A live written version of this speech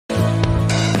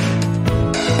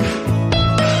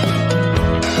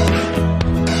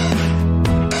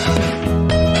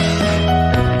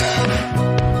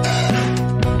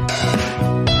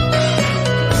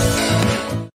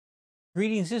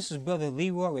Greetings, this is Brother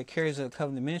Leroy with Carriers of the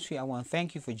Covenant Ministry. I want to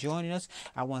thank you for joining us.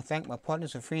 I want to thank my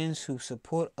partners and friends who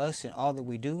support us in all that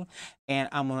we do. And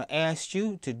I'm going to ask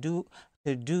you to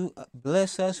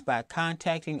bless us by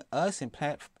contacting us and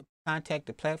contact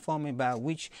the platform by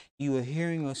which you are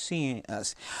hearing or seeing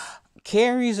us.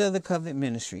 Carriers of the Covenant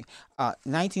Ministry.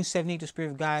 1978, the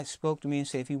Spirit of God spoke to me and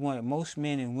said if he wanted most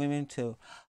men and women to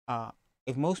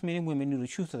if most men and women knew the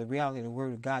truth of the reality of the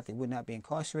Word of God, they would not be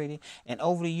incarcerated. And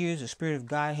over the years, the Spirit of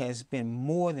God has been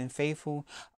more than faithful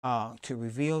to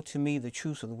reveal to me the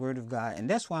truth of the Word of God. And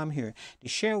that's why I'm here, to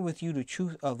share with you the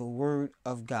truth of the Word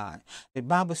of God. The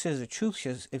Bible says the truth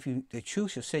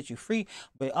shall set you free,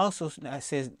 but it also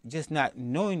says just not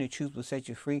knowing the truth will set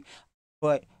you free,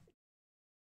 but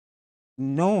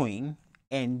knowing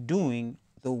and doing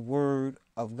the Word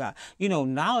of God. You know,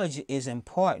 knowledge is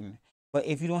important. But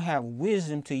if you don't have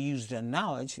wisdom to use the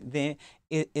knowledge, then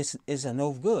it's a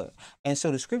no good. And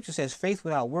so the scripture says faith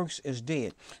without works is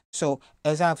dead. So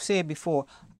as I've said before,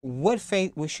 what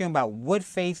faith, we're sharing about what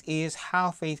faith is, how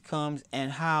faith comes,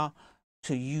 and how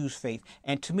to use faith.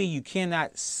 And to me, you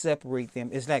cannot separate them.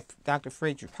 It's like Dr.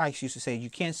 Frederick Price used to say, you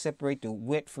can't separate the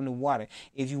wet from the water.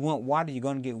 If you want water, you're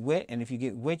going to get wet. And if you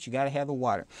get wet, you got to have the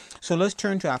water. So let's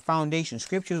turn to our foundation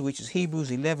scriptures, which is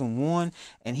Hebrews 11:1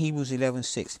 and Hebrews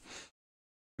 11:6.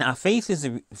 Now, faith is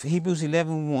Hebrews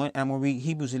 11:1. I'm going to read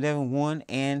Hebrews 11:1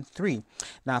 and 3.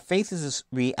 Now, faith is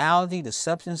a reality, the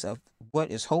substance of what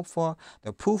is hoped for,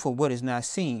 the proof of what is not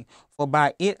seen. For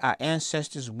by it our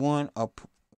ancestors won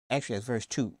actually that's verse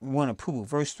 2, won approval.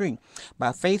 Verse 3.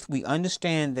 By faith we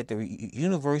understand that the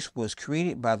universe was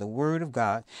created by the word of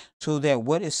God, so that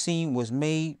what is seen was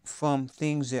made from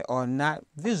things that are not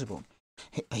visible.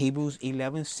 Hebrews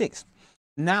 11:6.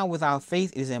 Now, without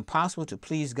faith, it is impossible to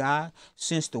please God,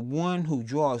 since the one who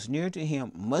draws near to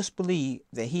him must believe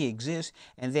that he exists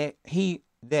and that he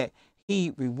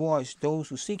rewards those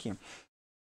who seek him.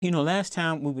 You know, last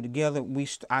time we were together,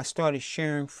 I started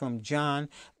sharing from John,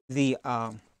 the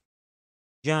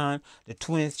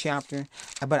 20th chapter.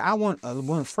 But I want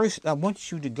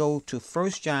you to go to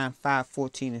 1 John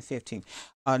 5:14 and 15.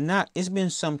 It's been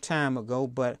some time ago,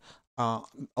 but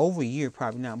over a year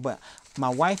probably now, but my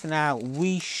wife and I,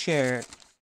 we shared,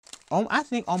 I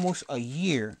think almost a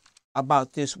year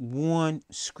about this one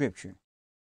scripture.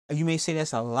 You may say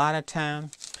that's a lot of time,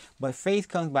 but faith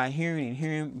comes by hearing and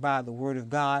hearing by the word of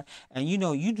God. And you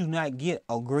know, you do not get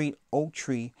a great oak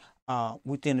tree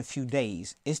within a few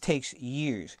days. It takes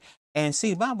years. And see,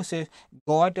 the Bible says,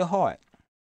 guard the heart.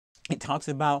 It talks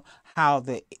about how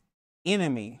the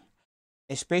enemy,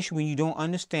 especially when you don't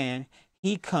understand,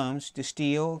 he comes to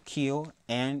steal, kill,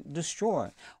 and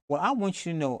destroy. Well, I want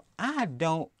you to know, I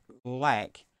don't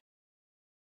like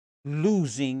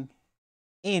losing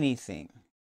anything.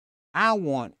 I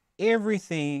want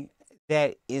everything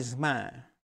that is mine.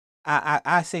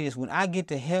 I say this, when I get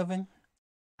to heaven,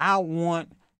 I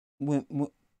want,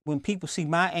 when people see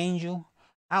my angel,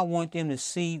 I want them to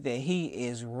see that he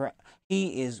is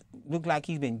look like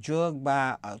he's been drugged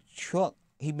by a truck.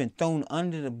 He's been thrown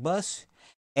under the bus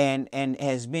and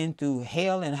has been through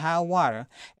hell and high water,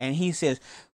 and he says,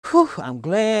 whew, I'm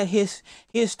glad his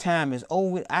time is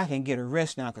over. I can get a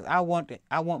rest now, because I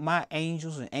want my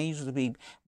angels to be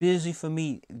busy for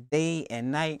me day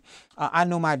and night. I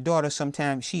know my daughter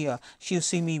sometimes she'll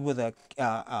see me with a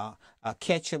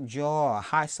ketchup jar or a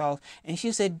hot sauce, and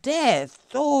she said, Dad,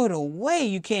 throw it away.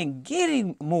 You can't get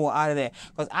any more out of that,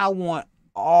 because I want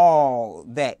all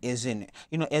that is in it.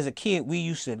 You know, as a kid, we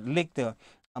used to lick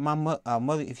my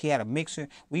mother, if she had a mixer,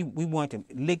 we wanted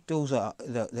to lick those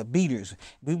the beaters.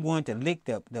 We wanted to lick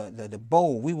the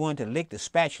bowl. We wanted to lick the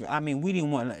spatula. I mean, we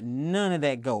didn't want to let none of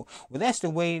that go. Well, that's the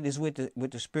way it is with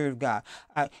the Spirit of God.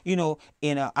 You know,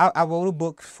 I wrote a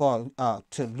book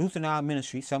to Lutheran Hour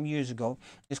Ministry some years ago.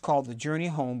 It's called The Journey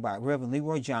Home by Reverend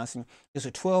Leroy Johnson. It's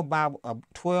a 12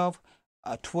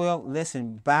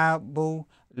 lesson Bible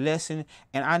lesson,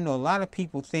 and I know a lot of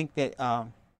people think that.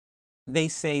 They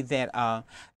say that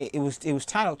it was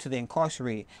titled to the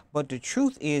incarcerated, but the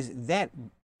truth is that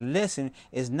lesson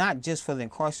is not just for the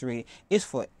incarcerated, it's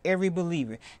for every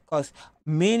believer, because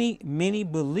many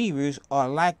believers are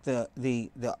like the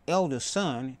elder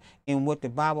son in what the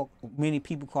Bible, many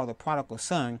people call the prodigal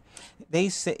son. They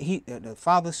said the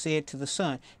father said to the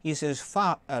son, he says,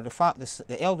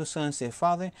 the elder son said,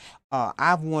 Father,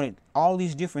 I've wanted all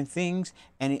these different things,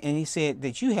 and he said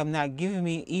that you have not given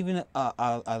me even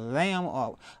a lamb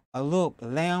or a little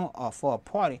lamb for a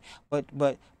party. But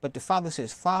the father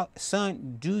says,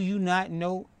 Son, do you not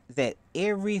know that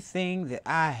everything that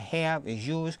I have is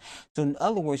yours. So in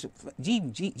other words,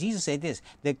 Jesus said this: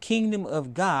 the kingdom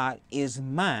of God is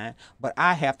mine, but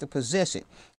I have to possess it.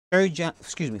 1 John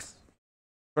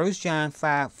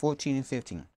 5:14 and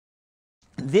 15.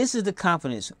 This is the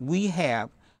confidence we have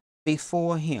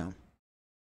before him.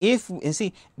 And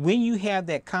see, when you have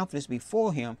that confidence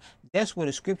before him, that's where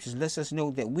the scriptures lets us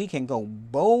know that we can go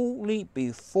boldly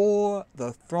before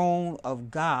the throne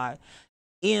of God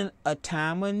in a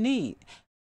time of need.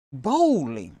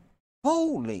 Boldly,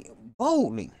 boldly,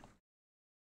 boldly.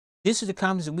 This is the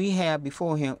confidence that we have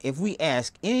before him if we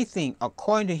ask anything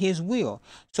according to his will.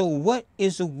 So what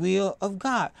is the will of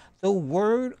God? The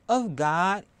word of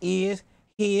God is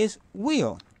his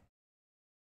will.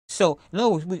 So, in other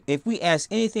words, if we ask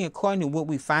anything according to what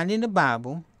we find in the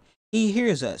Bible, he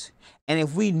hears us. And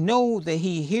if we know that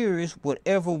he hears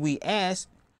whatever we ask,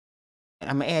 and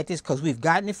I'm going to add this because we've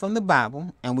gotten it from the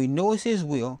Bible and we know it's his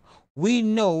will, we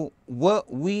know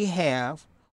what we have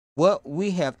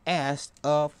asked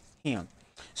of him.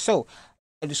 So,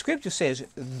 the scripture says,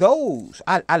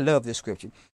 I love this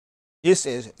scripture. It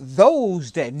says,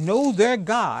 those that know their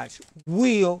God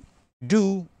will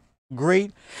do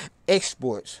great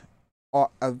exploits or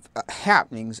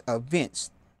happenings,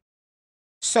 events.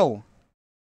 So,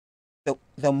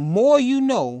 the more you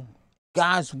know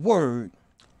God's word,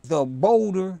 the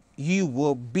bolder you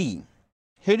will be.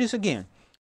 Hear this again.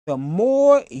 The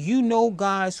more you know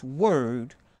God's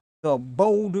word, the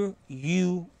bolder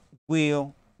you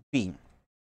will be.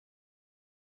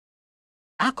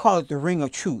 I call it the ring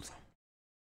of truth.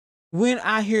 When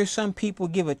I hear some people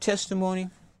give a testimony,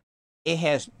 it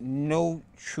has no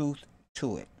truth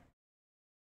to it.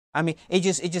 I mean, it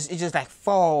just like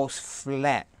falls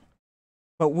flat.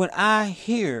 But when I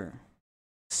hear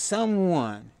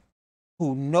someone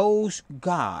who knows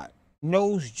God,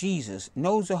 knows Jesus,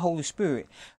 knows the Holy Spirit,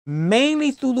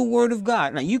 mainly through the Word of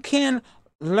God. Now, you can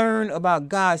learn about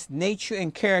God's nature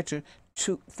and character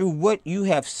through what you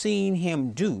have seen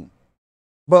him do.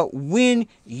 But when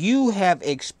you have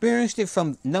experienced it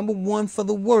from number one for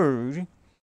the Word,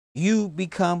 you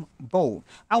become bold.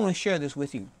 I want to share this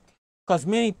with you because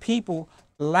many people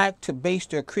like to base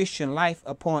their Christian life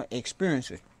upon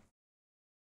experiences.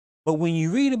 But when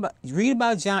you read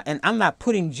about John, and I'm not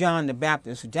putting John the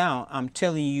Baptist down, I'm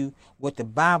telling you what the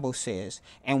Bible says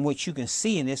and what you can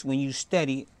see in this when you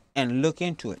study and look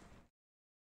into it.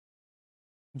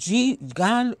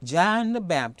 John the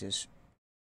Baptist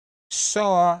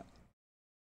saw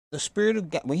the Spirit of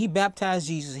God. When he baptized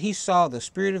Jesus, he saw the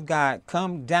Spirit of God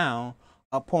come down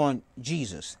upon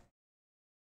Jesus.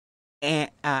 And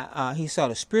he saw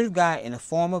the Spirit of God in the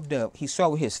form of dove. He saw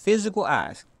with his physical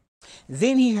eyes.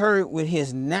 Then he heard with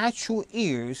his natural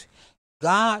ears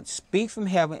God speak from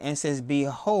heaven and says,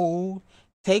 behold,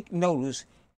 take notice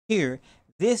here,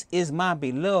 this is my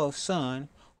beloved Son,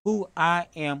 who I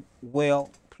am well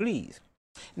pleased.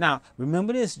 Now,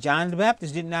 remember this, John the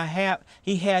Baptist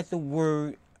he had the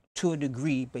word to a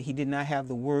degree, but he did not have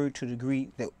the word to the degree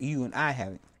that you and I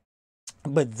have it.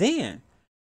 But then,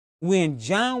 when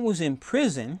John was in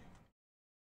prison,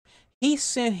 he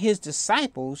sent his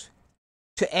disciples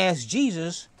to ask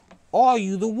Jesus, are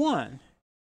you the one?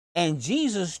 And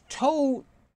Jesus told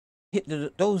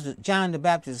those John the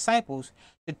Baptist disciples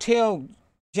to tell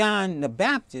John the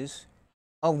Baptist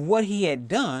of what he had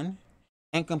done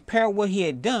and compare what he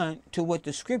had done to what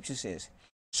the scripture says.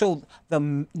 So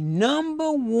the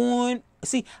number one,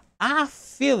 see, our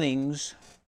feelings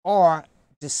are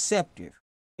deceptive.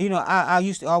 You know,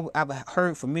 I've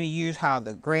heard for many years how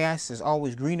the grass is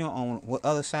always greener on the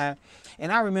other side.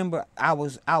 And I remember I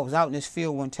was out in this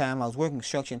field one time. I was working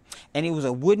construction, and it was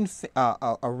a wooden,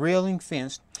 a railing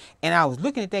fence. And I was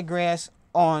looking at that grass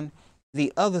on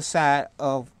the other side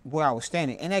of where I was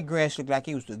standing. And that grass looked like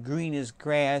it was the greenest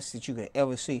grass that you could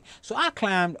ever see. So I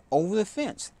climbed over the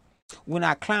fence. When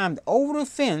I climbed over the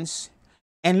fence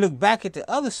and looked back at the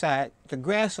other side, the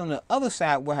grass on the other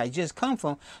side where I just come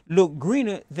from looked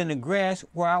greener than the grass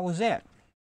where I was at.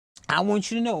 I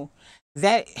want you to know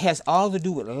that has all to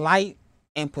do with light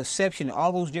and perception and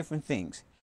all those different things.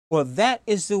 Well, that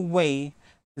is the way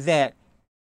that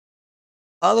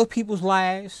other people's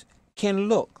lives can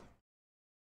look.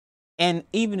 And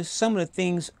even some of the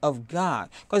things of God.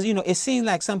 Because, you know, it seems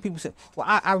like some people say, well,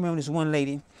 I remember this one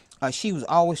lady, she was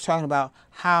always talking about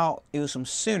how it was some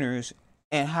sinners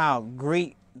and how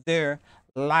great their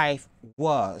life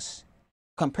was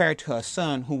compared to her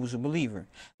son who was a believer.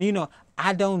 You know,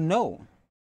 I don't know,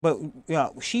 but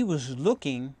she was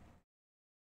looking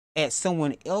at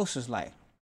someone else's life.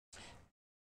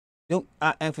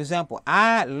 And for example,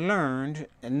 I learned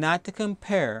not to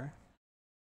compare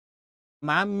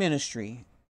my ministry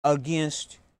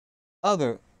against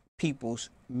other people's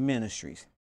ministries.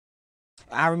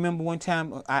 I remember one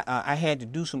time I had to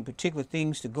do some particular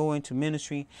things to go into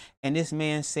ministry, and this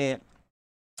man said,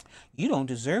 "You don't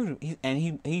deserve it," and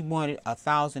he wanted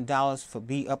 $1,000 for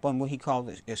be up on what he called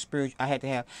a spiritual. I had to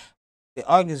have the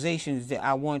organizations that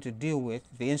I wanted to deal with,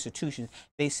 the institutions.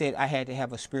 They said I had to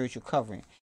have a spiritual covering,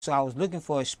 so I was looking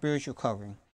for a spiritual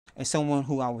covering and someone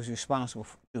who I was responsible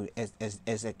for, as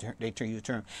they use the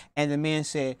term. And the man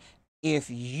said, "If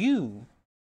you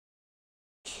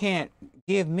can't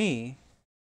give me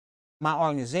my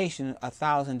organization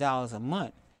 $1,000 a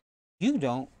month, you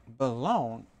don't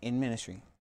belong in ministry."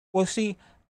 Well, see,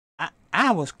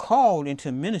 I was called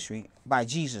into ministry by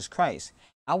Jesus Christ.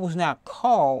 I was not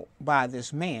called by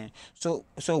this man. So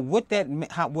what that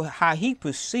how he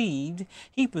perceived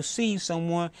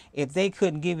someone, if they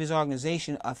couldn't give his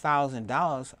organization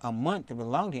 $1,000 a month to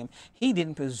belong to him, he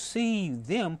didn't perceive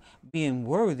them being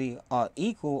worthy or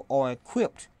equal or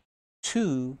equipped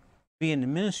to be in the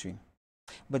ministry.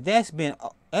 But that's been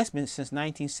since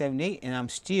 1978, and I'm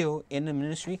still in the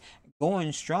ministry,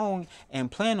 going strong,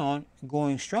 and plan on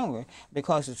going stronger,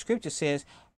 because the scripture says,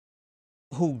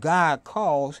 "Who God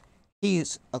calls, He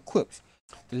is equipped."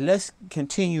 Let's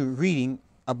continue reading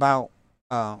about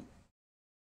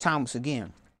Thomas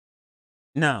again.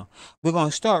 Now we're going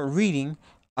to start reading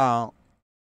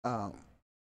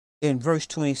in verse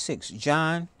 26,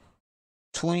 John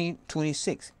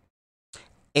 20:26.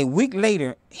 A week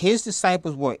later, his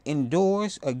disciples were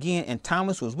indoors again, and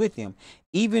Thomas was with them.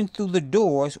 Even though the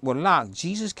doors were locked,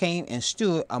 Jesus came and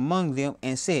stood among them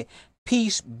and said,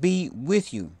 "Peace be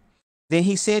with you." Then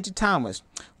he said to Thomas,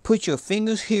 "Put your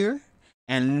fingers here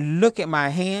and look at my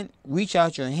hand. Reach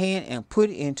out your hand and put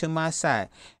it into my side.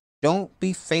 Don't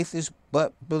be faithless,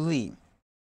 but believe."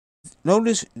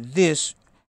 Notice this,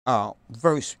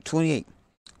 verse 28.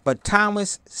 But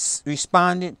Thomas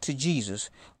responded to Jesus,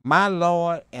 "My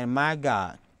Lord and my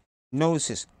God." Notice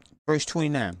this, verse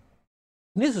 29.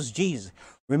 This is Jesus.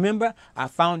 Remember our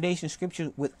foundation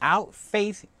scripture: without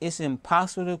faith, it's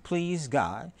impossible to please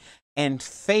God. And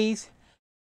faith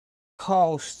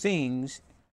calls things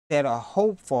that are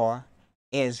hoped for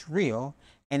as real,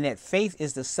 and that faith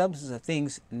is the substance of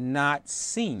things not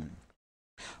seen.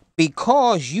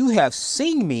 Because you have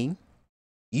seen me,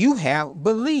 you have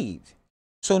believed.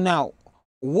 So now,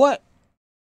 what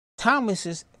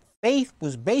Thomas's faith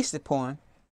was based upon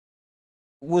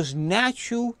was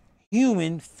natural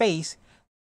human faith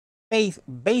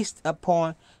based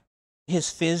upon his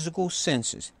physical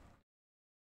senses.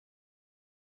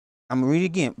 I'm going to read it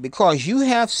again. Because you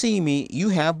have seen me, you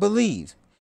have believed.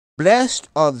 Blessed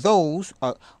are those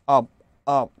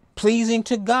are pleasing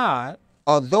to God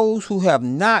are those who have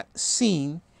not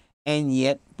seen and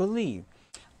yet believe.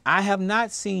 I have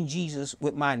not seen Jesus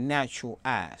with my natural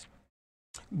eyes,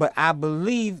 but I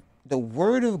believe the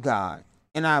word of God,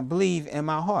 and I believe in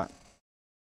my heart.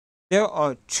 There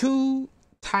are two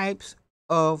types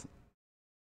of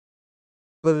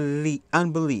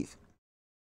unbelief.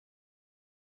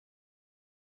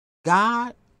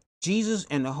 God, Jesus,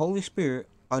 and the Holy Spirit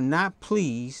are not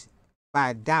pleased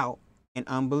by doubt and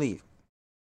unbelief.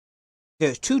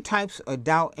 There's two types of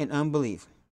doubt and unbelief.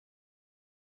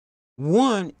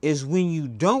 One is when you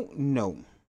don't know.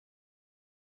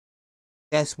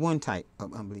 That's one type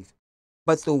of unbelief.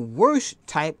 But the worst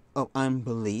type of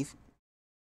unbelief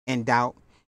and doubt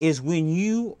is when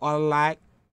you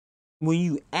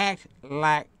act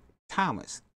like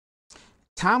Thomas.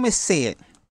 Thomas said,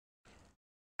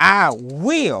 "I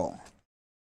will."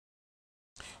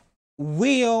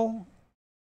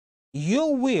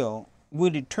 Your will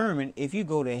determine if you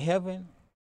go to heaven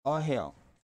or hell.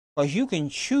 Because you can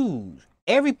choose.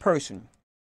 Every person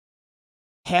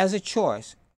has a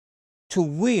choice to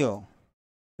will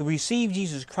to receive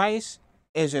Jesus Christ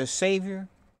as their Savior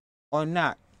or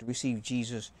not to receive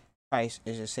Jesus Christ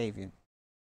as their Savior.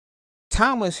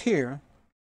 Thomas here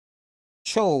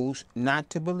chose not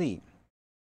to believe.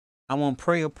 I'm going to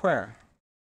pray a prayer.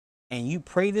 And you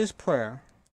pray this prayer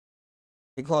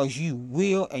because you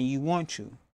will and you want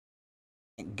to.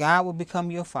 And God will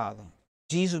become your Father.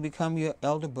 Jesus will become your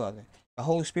elder brother. The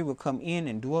Holy Spirit will come in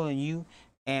and dwell in you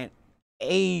and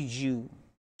aid you,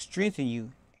 strengthen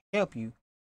you, help you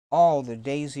all the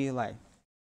days of your life.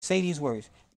 Say these words: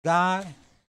 God,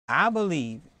 I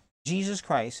believe Jesus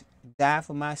Christ died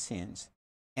for my sins,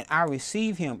 and I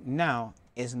receive him now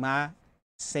as my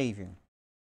Savior.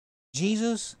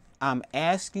 Jesus, I'm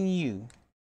asking you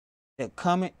to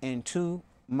come into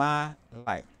my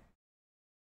life.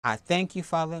 I thank you,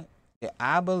 Father, that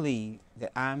I believe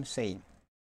that I'm saved.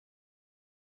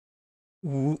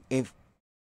 If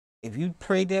If you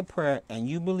prayed that prayer and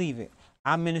you believe it,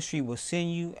 our ministry will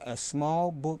send you a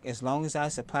small book as long as our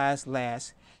supplies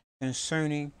last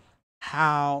concerning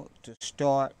how to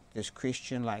start this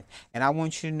Christian life. And I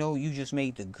want you to know you just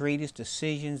made the greatest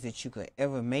decisions that you could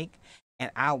ever make.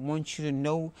 And I want you to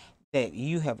know that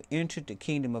you have entered the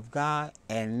kingdom of God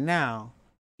and now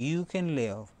you can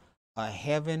live a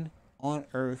heaven on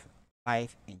earth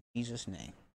life in Jesus'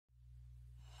 name.